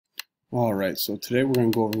Alright, so today we're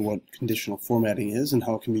going to go over what conditional formatting is and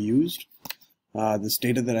how it can be used. This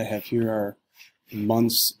data that I have here are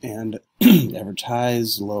months and average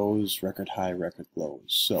highs, lows, record high, record lows.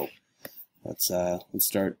 So let's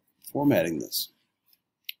start formatting this.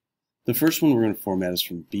 The first one we're going to format is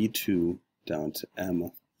from B2 down to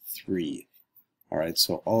M3. Alright,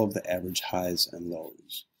 so all of the average highs and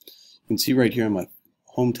lows. You can see right here on my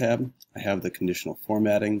Home tab, I have the conditional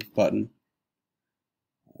formatting button.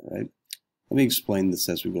 Alright. Let me explain this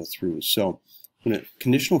as we go through. So,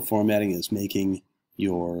 conditional formatting is making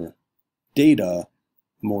your data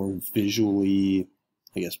more visually,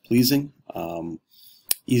 pleasing,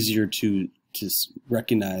 easier to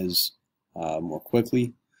recognize more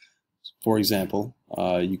quickly. For example,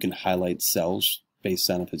 you can highlight cells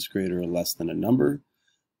based on if it's greater or less than a number.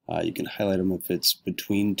 You can highlight them if it's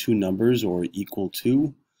between two numbers or equal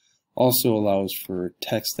to. Also allows for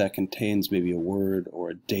text that contains maybe a word or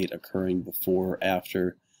a date occurring before or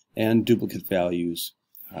after, and duplicate values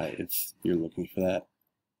if you're looking for that.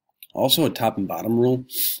 Also a top and bottom rule,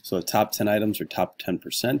 so the top 10 items or top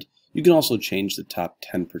 10%. You can also change the top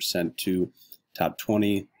 10% to top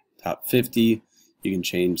 20, top 50. You can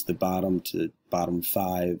change the bottom to bottom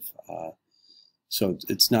 5. So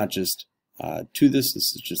it's not just this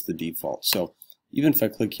is just the default. So even if I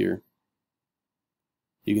click here,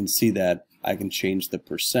 you can see that I can change the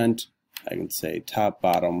percent. I can say top,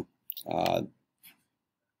 bottom.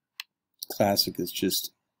 Classic is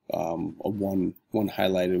just a one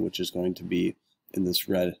highlighted, which is going to be in this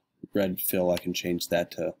red fill. I can change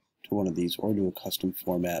that to one of these or do a custom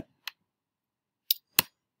format.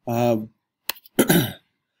 Moving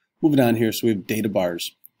on here, so we have data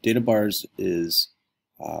bars. Data bars is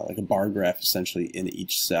like a bar graph essentially in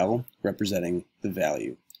each cell representing the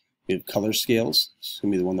value. We have color scales. This is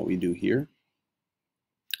going to be the one that we do here.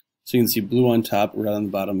 So you can see blue on top, red on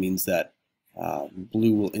the bottom means that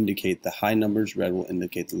blue will indicate the high numbers, red will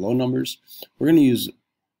indicate the low numbers. We're going to use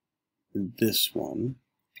this one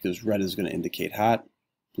because red is going to indicate hot,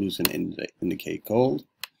 blue is going to indicate cold.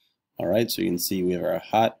 Alright, so you can see we have our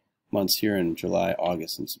hot months here in July,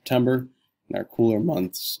 August, and September, and our cooler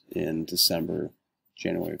months in December,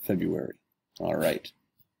 January, February. Alright.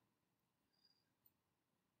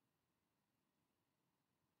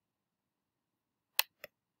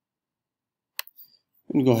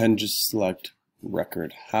 I'm going to go ahead and just select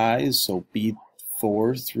record highs, so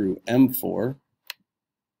B4 through M4.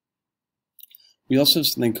 We also have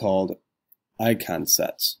something called icon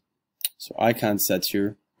sets. So icon sets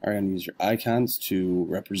here are going to use your icons to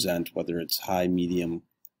represent whether it's high, medium,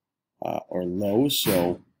 or low.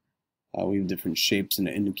 So we have different shapes and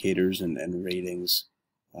indicators and ratings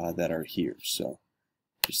that are here. So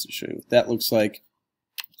just to show you what that looks like,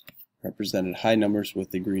 represented high numbers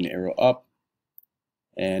with the green arrow up,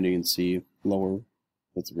 and you can see lower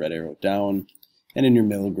with the red arrow down, and in your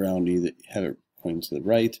middle ground you either have it pointing to the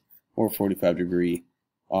right or 45-degree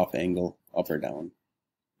off angle up or down.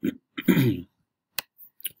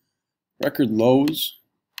 Record lows,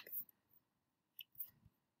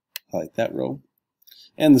 highlight that row,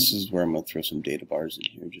 and this is where I'm going to throw some data bars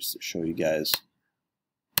in here just to show you guys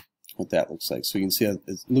what that looks like. So you can see it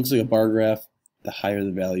looks like a bar graph. The higher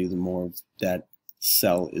the value, the more that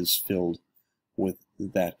cell is filled with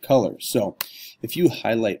that color. So if you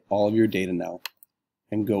highlight all of your data now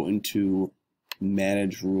and go into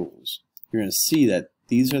manage rules, you're going to see that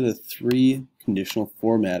these are the three conditional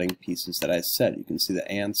formatting pieces that I set. You can see the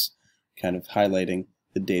ants kind of highlighting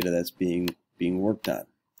the data that's being worked on.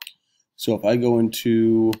 So if I go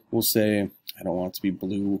into, we'll say I don't want it to be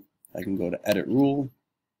blue, I can go to edit rule.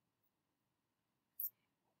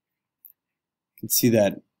 You can see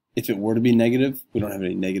that if it were to be negative, we don't have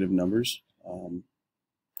any negative numbers.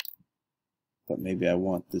 But maybe I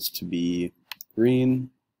want this to be green.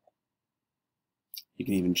 You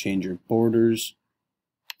can even change your borders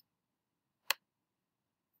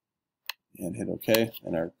and hit OK,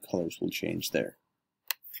 and our colors will change there.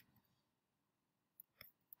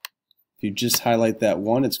 If you just highlight that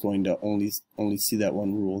one, it's going to only see that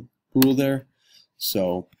one rule there.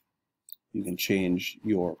 So you can change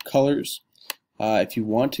your colors. If you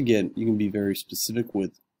want to you can be very specific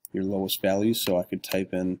with your lowest value. So I could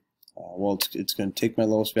type in, well, it's going to take my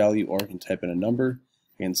lowest value, or I can type in a number.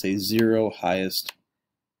 I can say 0, highest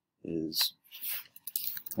is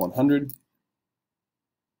 100.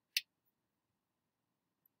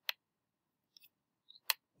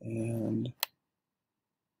 And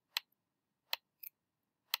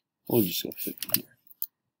we'll just go 50 here.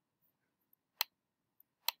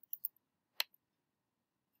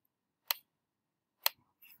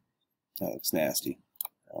 That looks nasty.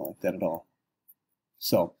 I don't like that at all.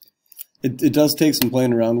 So It does take some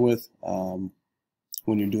playing around with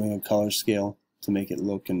when you're doing a color scale to make it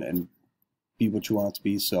look and be what you want it to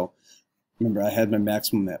be. So remember, I had my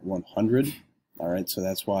maximum at 100. All right, so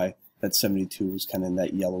that's why that 72 is kind of in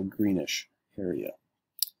that yellow greenish area.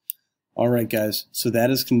 All right, guys, so that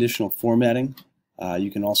is conditional formatting.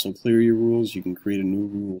 You can also clear your rules. You can create a new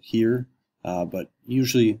rule here, but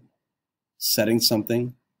usually setting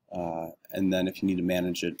something, and then if you need to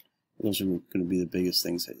manage it, those are going to be the biggest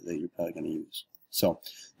things that you're probably going to use. So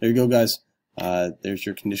there you go, guys. There's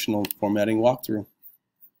your conditional formatting walkthrough.